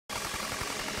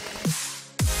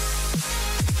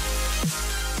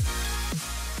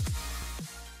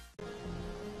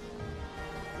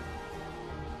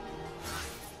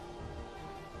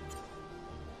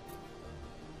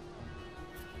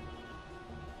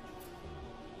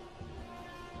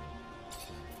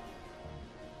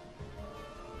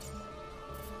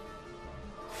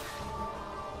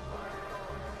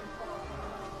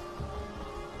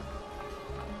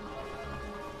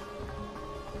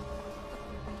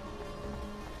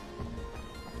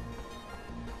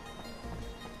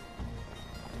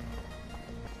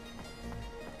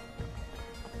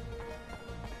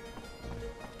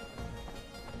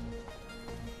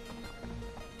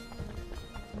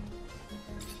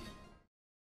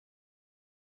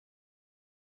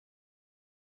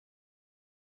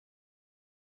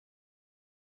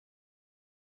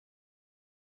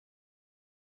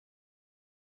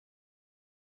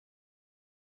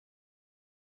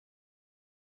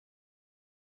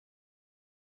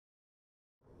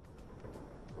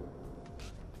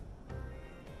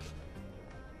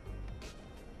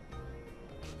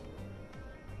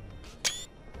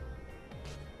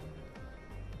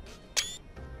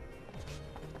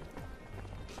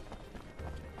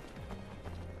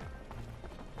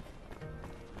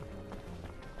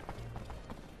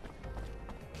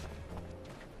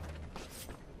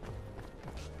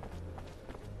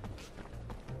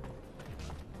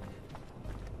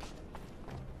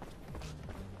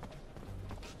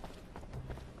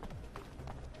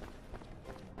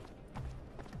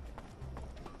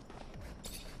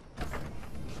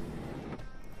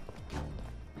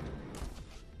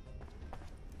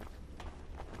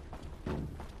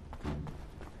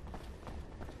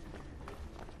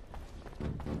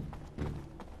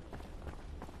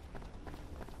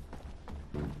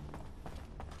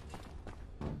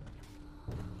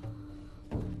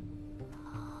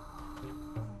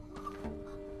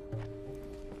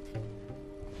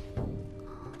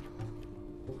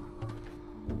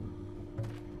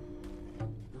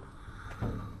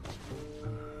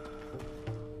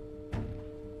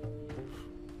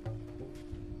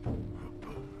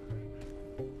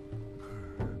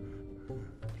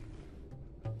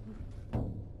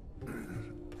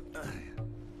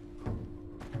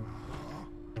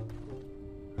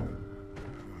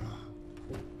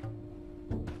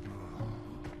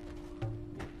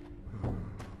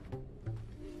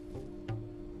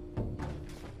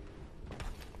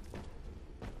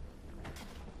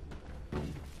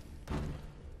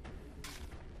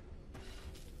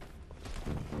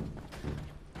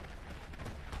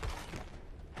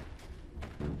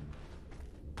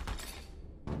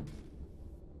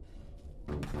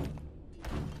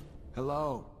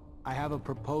Hello. I have a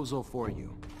proposal for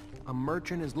you. A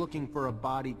merchant is looking for a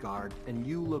bodyguard, and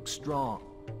you look strong.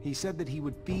 He said that he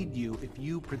would feed you if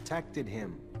you protected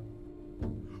him.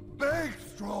 Big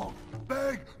strong,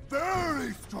 big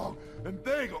very strong, and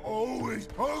big always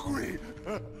hungry.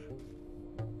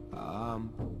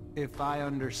 If I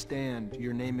understand,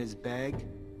 your name is Beg?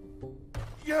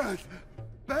 Yes,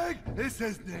 Beg is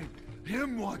his name.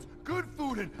 Him wants good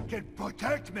food and can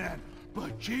protect man,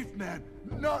 but Chief Man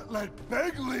not let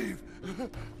Beg leave.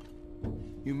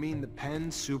 You mean the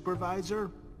pen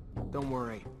supervisor? Don't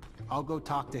worry. I'll go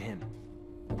talk to him.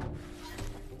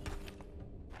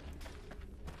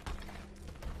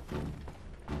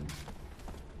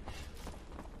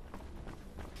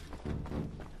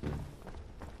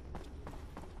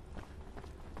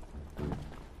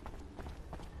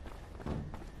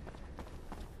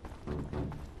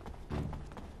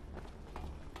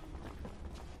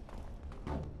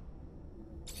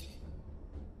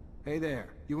 Hey there,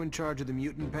 you in charge of the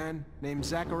mutant pen?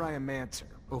 Name's Technomancer,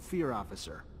 Ophir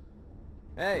officer.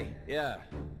 Hey, yeah.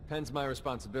 Pen's my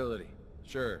responsibility.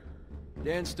 Sure.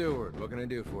 Dan Stewart, what can I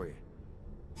do for you?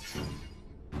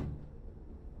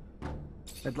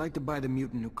 I'd like to buy the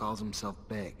mutant who calls himself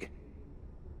Beg.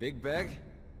 Big Beg?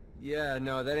 Yeah,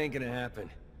 no, that ain't gonna happen.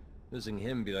 Losing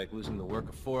him would be like losing the work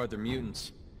of 4 other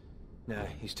mutants. Nah,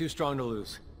 he's too strong to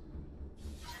lose.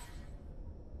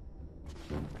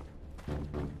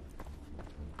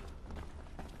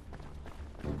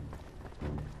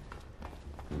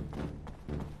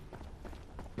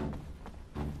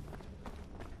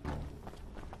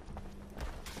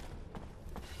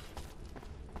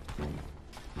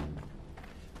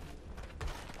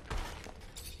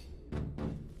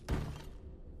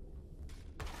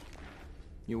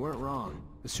 You weren't wrong.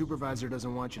 The supervisor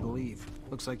doesn't want you to leave.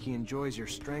 Looks like he enjoys your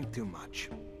strength too much.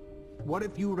 What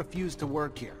if you refuse to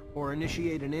work here, or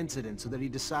initiate an incident so that he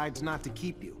decides not to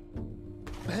keep you?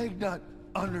 Beg not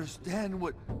understand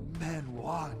what men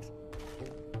want.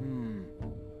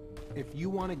 If you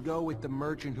want to go with the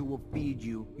merchant who will feed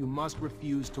you, you must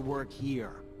refuse to work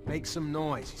here. Make some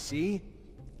noise, you see?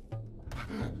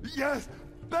 Yes,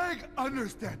 Beg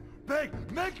understand. Beg,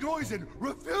 make noise and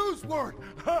refuse work.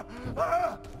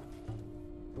 I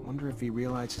wonder if he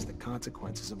realizes the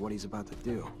consequences of what he's about to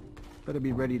do. Better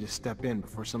be ready to step in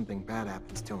before something bad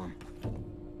happens to him.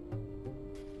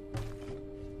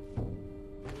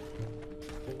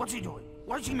 What's he doing?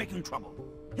 Why is he making trouble?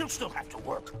 He'll still have to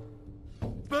work.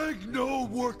 Beg no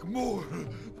work more.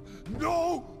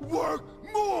 No work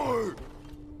more.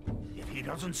 If he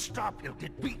doesn't stop, he'll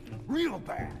get beaten real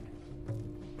bad.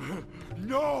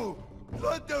 No!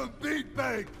 Let them beat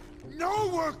Beg! No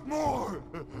work more!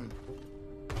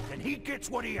 Then he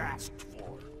gets what he asked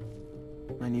for.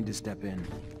 I need to step in.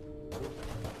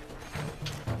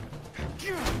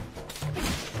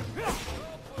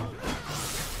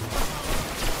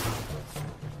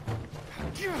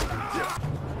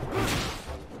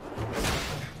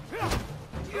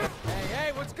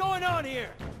 Hey, what's going on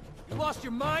here? You lost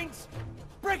your minds?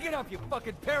 Break it up, you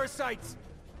fucking parasites!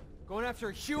 Going after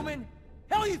a human?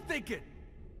 Hell you thinking?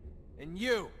 And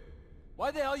you?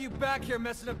 Why the hell you back here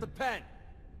messing up the pen?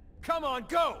 Come on,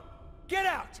 go! Get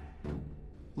out!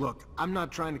 Look, I'm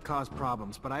not trying to cause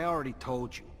problems, but I already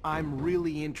told you. I'm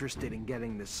really interested in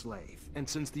getting this slave. And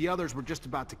since the others were just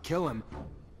about to kill him...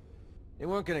 They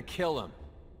weren't gonna kill him.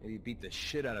 Maybe beat the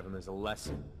shit out of him as a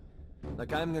lesson.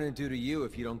 Like I'm gonna do to you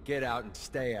if you don't get out and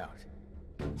stay out.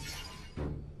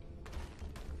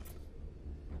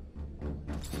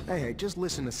 Hey, just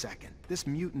listen a second. This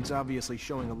mutant's obviously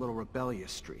showing a little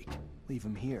rebellious streak. Leave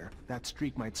him here. That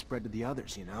streak might spread to the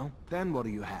others, you know? Then what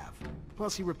do you have?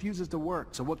 Plus, he refuses to work,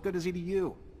 so what good is he to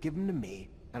you? Give him to me,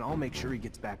 and I'll make sure he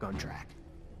gets back on track.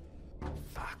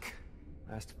 Fuck.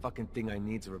 Last fucking thing I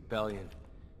need's a rebellion.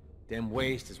 Damn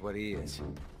waste is what he is.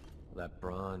 All that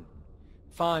brawn.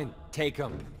 Fine, take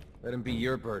him. Let him be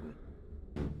your burden.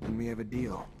 Then we have a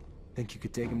deal. Think you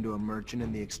could take him to a merchant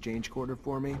in the exchange quarter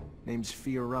for me? Name's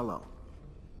Fiorello.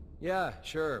 Yeah,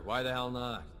 sure. Why the hell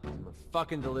not? I'm a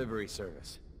fucking delivery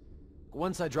service.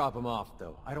 Once I drop him off,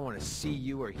 though, I don't want to see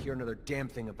you or hear another damn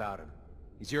thing about him.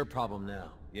 He's your problem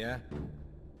now, yeah?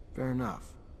 Fair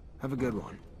enough. Have a good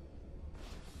one.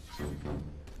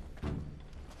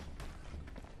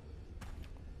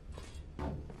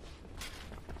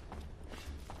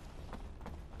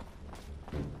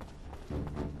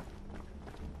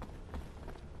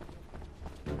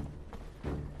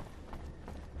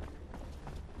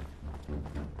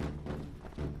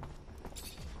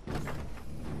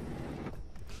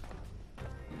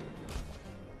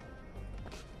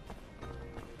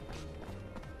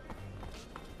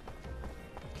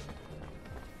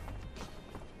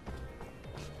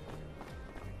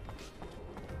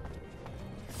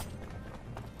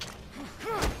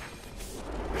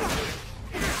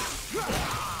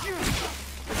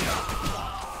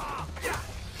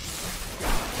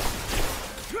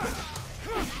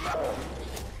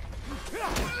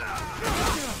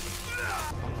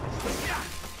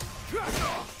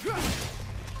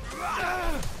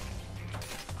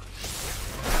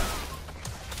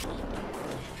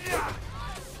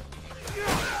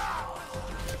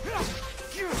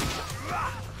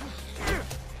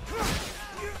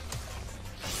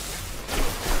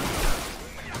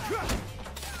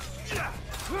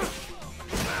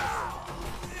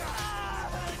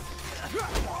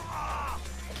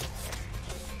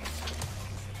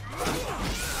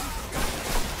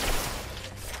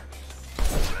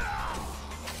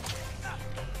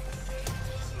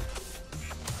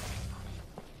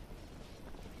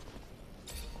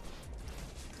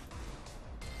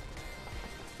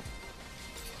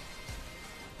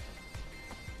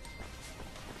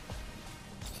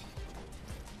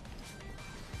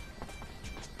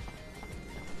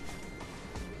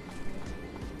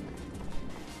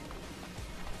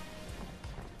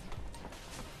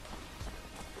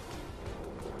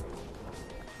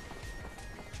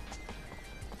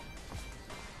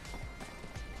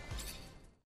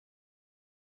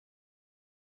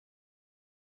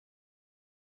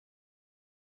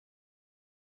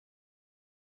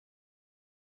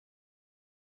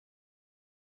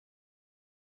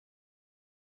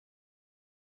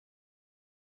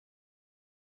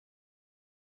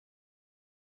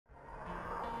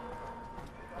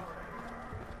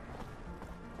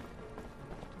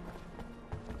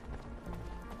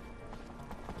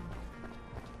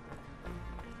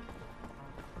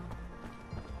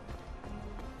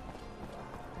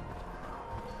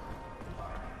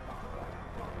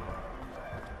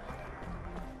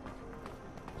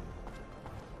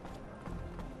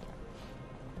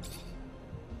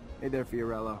 Hey there,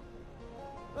 Fiorello.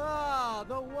 Ah,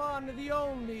 the one, the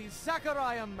only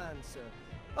Technomancer.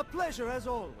 A pleasure as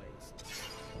always.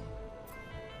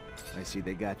 I see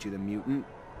they got you the mutant.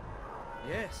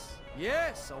 Yes,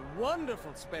 yes, a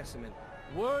wonderful specimen.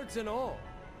 Words and all.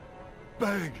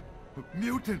 Beg!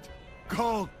 Mutant!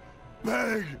 Called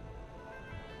Beg!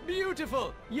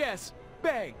 Beautiful! Yes,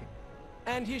 Beg.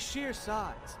 And his sheer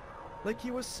size. Like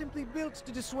he was simply built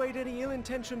to dissuade any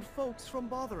ill-intentioned folks from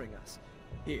bothering us.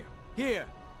 Here,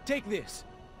 take this.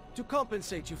 To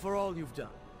compensate you for all you've done.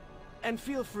 And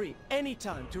feel free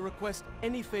anytime to request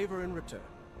any favor in return.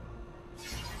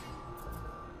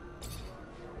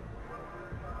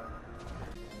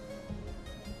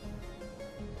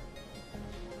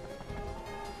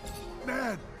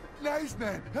 Man! Nice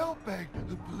man! Help Beg!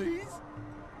 Please?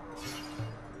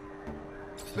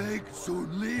 Beg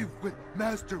soon leave with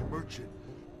Master Merchant.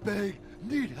 Beg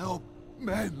need help,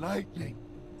 Man Lightning.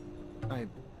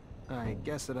 I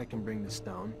guess that I can bring the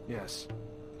stone, yes.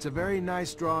 It's a very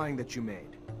nice drawing that you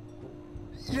made.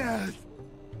 Yes!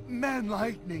 Man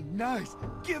Lightning, nice!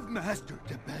 Give Master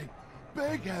to Beg.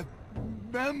 Beg have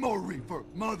memory for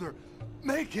Mother.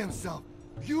 Make himself.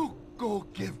 You go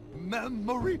give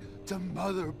memory to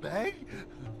Mother Beg?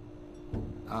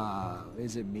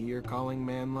 Is it me you're calling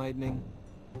Man Lightning?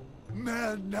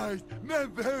 Man nice,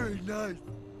 man very nice.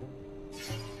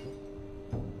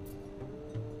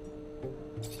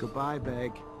 Goodbye,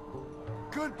 Beg.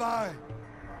 Goodbye.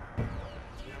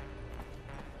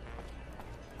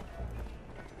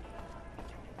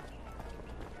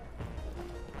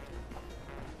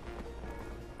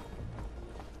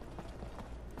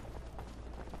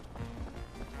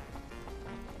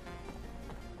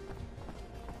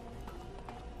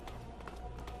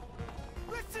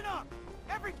 Listen up!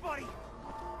 Everybody!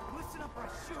 Listen up or I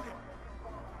shoot him!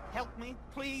 Help me,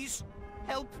 please!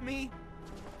 Help me!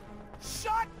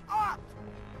 Shut up!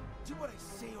 Do what I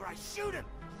say or I shoot him!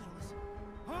 Listen.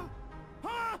 Huh?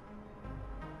 Huh?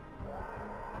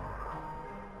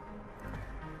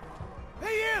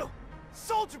 Hey you!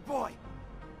 Soldier boy!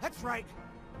 That's right!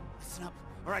 Listen up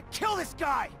or I kill this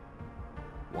guy!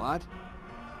 What?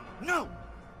 No!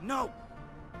 No!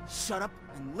 Shut up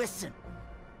and listen!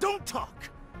 Don't talk!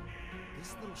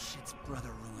 This little shit's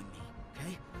brother ruined me,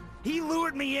 okay? He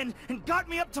lured me in and got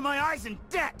me up to my eyes in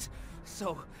debt!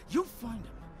 So, you find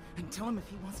him and tell him if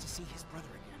he wants to see his brother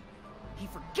again, he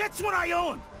forgets what I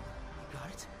owe him! You got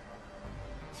it?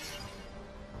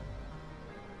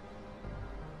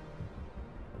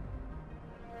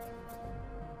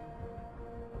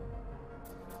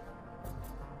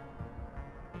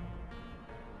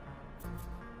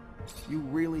 You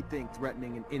really think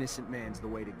threatening an innocent man's the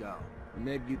way to go?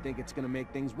 Maybe you think it's gonna make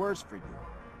things worse for you.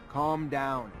 Calm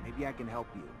down. Maybe I can help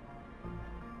you.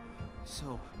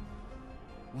 So,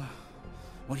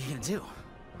 what are you gonna do?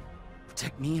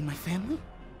 Protect me and my family?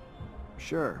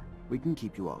 Sure, we can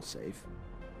keep you all safe.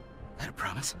 That a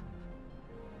promise?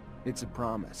 It's a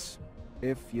promise.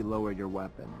 If you lower your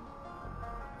weapon.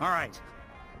 Alright.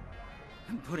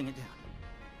 I'm putting it down.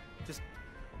 Just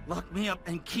lock me up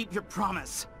and keep your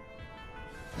promise.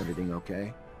 Everything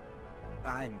okay?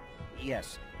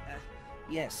 Yes.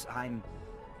 Yes, I'm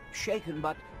shaken,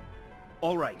 but...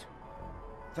 All right.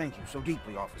 Thank you so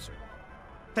deeply, officer.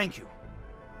 Thank you.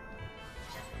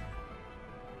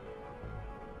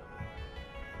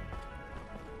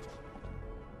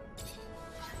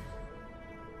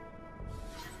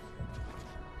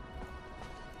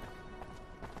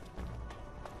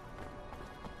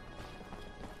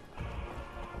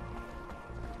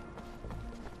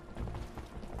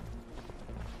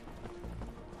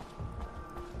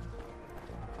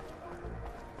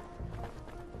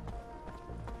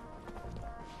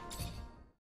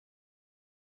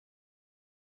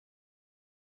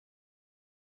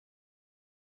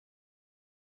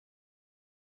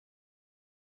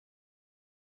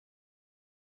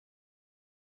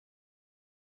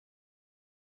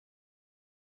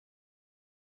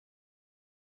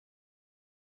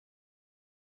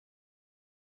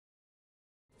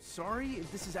 Sorry if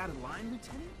this is out of line,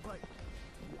 Lieutenant, but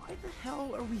why the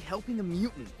hell are we helping a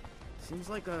mutant? Seems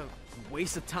like a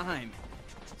waste of time.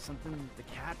 Something the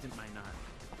captain might not.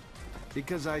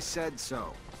 Because I said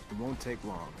so. It won't take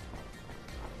long.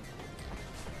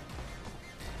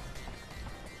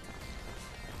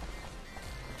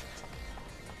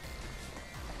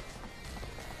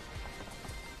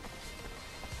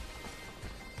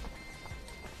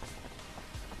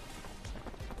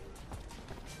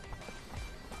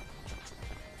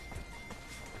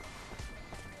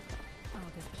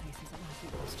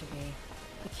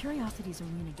 The Curiosities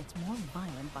arena gets more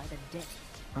violent by the day.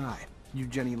 Hi, you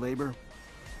Jenny Labor?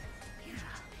 Yeah,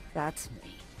 That's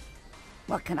me.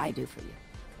 What can I do for you?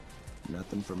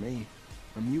 Nothing for me.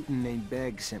 A mutant named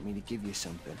Beg sent me to give you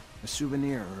something. A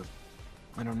souvenir, or...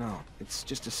 I don't know. It's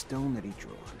just a stone that he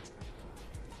drew on.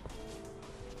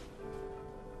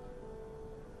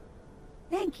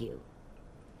 Thank you.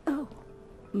 Oh,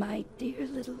 my dear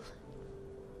little...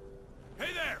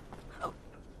 Hey there! Oh.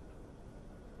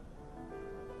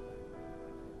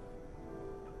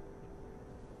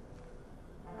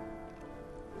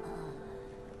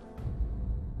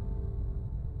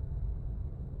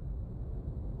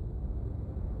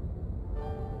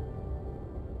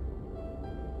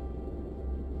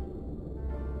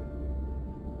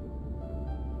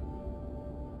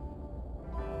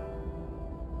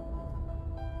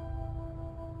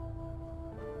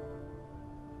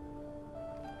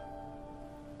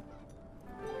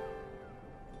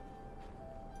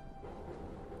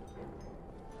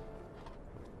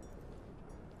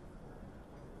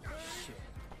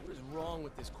 Wrong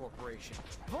with this corporation?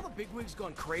 Have all the bigwigs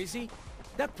gone crazy?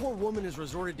 That poor woman has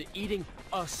resorted to eating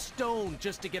a stone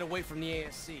just to get away from the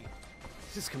ASC.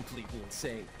 This is completely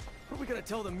insane. What are we gonna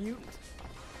tell the mutant?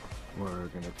 We're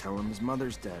gonna tell him his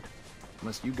mother's dead.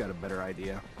 Unless you got a better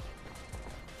idea.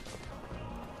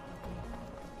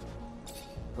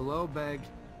 Hello, Beg.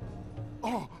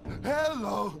 Oh,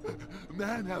 hello!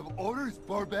 Man, have orders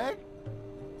for Beg?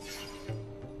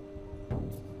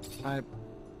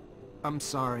 I'm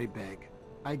sorry, Beg.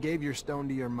 I gave your stone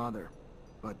to your mother,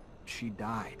 but she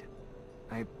died.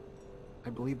 I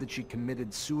believe that she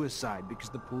committed suicide because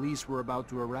the police were about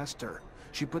to arrest her.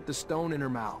 She put the stone in her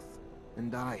mouth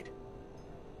and died.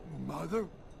 Mother?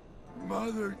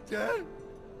 Mother dead?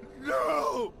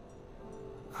 No!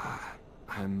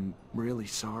 I'm really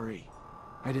sorry.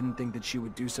 I didn't think that she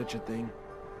would do such a thing.